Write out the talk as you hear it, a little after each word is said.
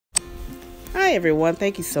Hi everyone,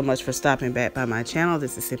 thank you so much for stopping back by my channel.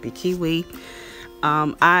 This is Simply Kiwi.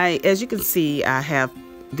 As you can see, I have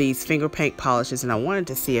these finger paint polishes and I wanted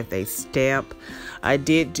to see if they stamp. I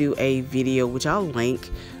did do a video which I'll link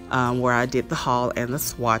where I did the haul and the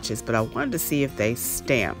swatches, but I wanted to see if they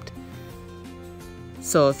stamped.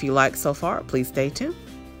 So if you like so far, please stay tuned.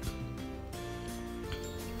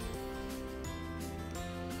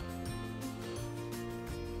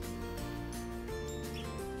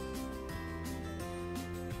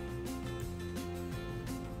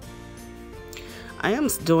 I am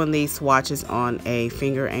doing these swatches on a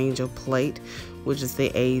Finger Angel plate, which is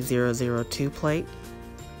the A002 plate.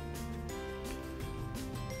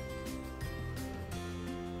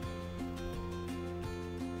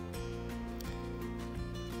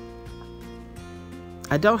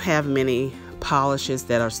 I don't have many polishes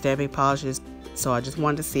that are stamping polishes, so I just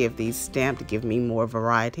wanted to see if these stamp to give me more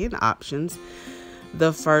variety and options.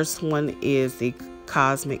 The first one is the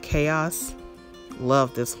Cosmic Chaos.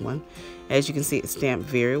 Love this one. As you can see, it's stamped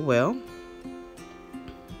very well.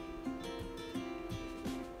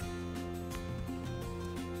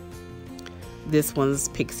 This one's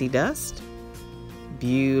Pixie Dust.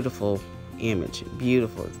 Beautiful image,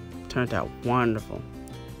 beautiful. Turned out wonderful.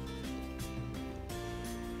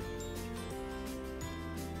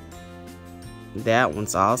 That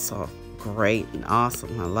one's also great and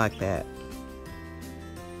awesome. I like that.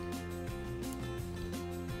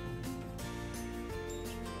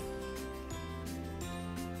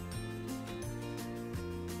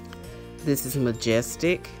 This is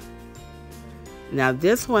Majestic. Now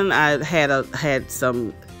this one I had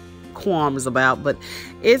some qualms about, but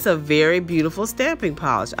it's a very beautiful stamping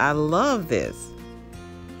polish. I love this.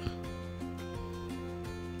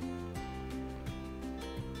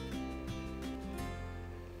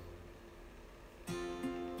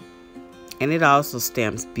 And it also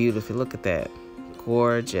stamps beautifully. Look at that.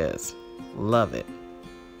 Gorgeous. Love it.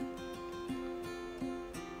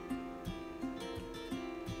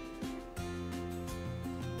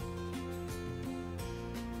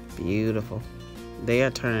 Beautiful. They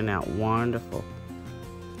are turning out wonderful.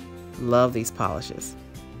 Love these polishes.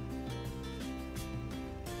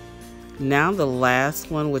 Now the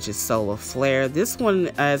last one, which is Solar Flare. This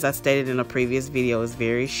one, as I stated in a previous video, is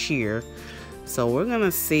very sheer. So we're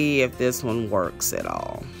gonna see if this one works at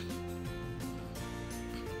all.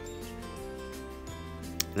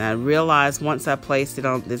 And I realized once I placed it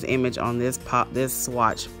on this image on this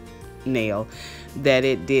swatch nail that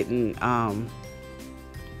it didn't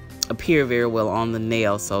appear very well on the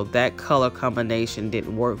nail, so that color combination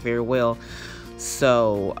didn't work very well.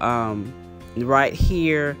 So right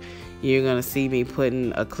here you're gonna see me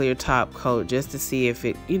putting a clear top coat just to see if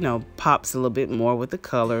it, you know, pops a little bit more with the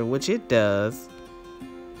color, which it does.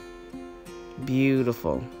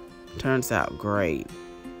 Beautiful. Turns out great.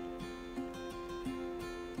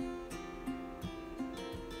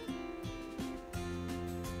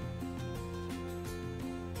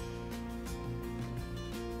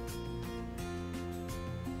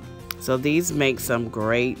 So these make some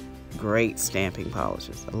great stamping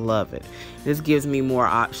polishes. I love it. This gives me more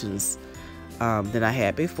options than I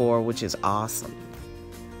had before, which is awesome.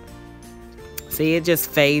 See, it just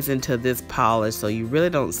fades into this polish, so you really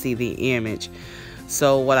don't see the image.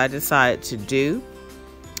 So what I decided to do,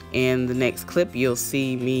 in the next clip you'll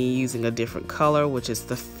see me using a different color, which is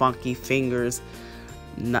the Funky Fingers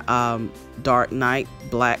Dark Night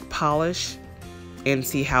Black Polish, and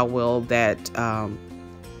see how well that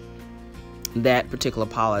that particular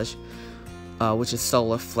polish, which is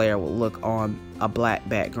Solar Flare, will look on a black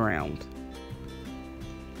background.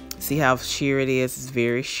 See how sheer it is? It's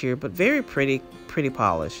very sheer, but very pretty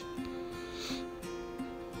polish.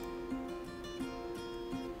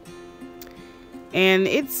 And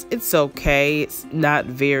it's okay. It's not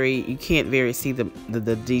very, you can't very see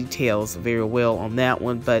the details very well on that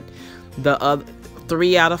one, but the other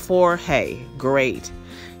 3 out of 4, hey, great.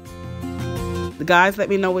 Guys, let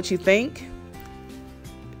me know what you think.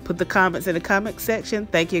 Put the comments in the comment section.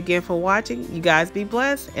 Thank you again for watching. You guys be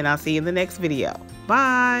blessed, and I'll see you in the next video.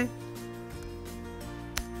 Bye.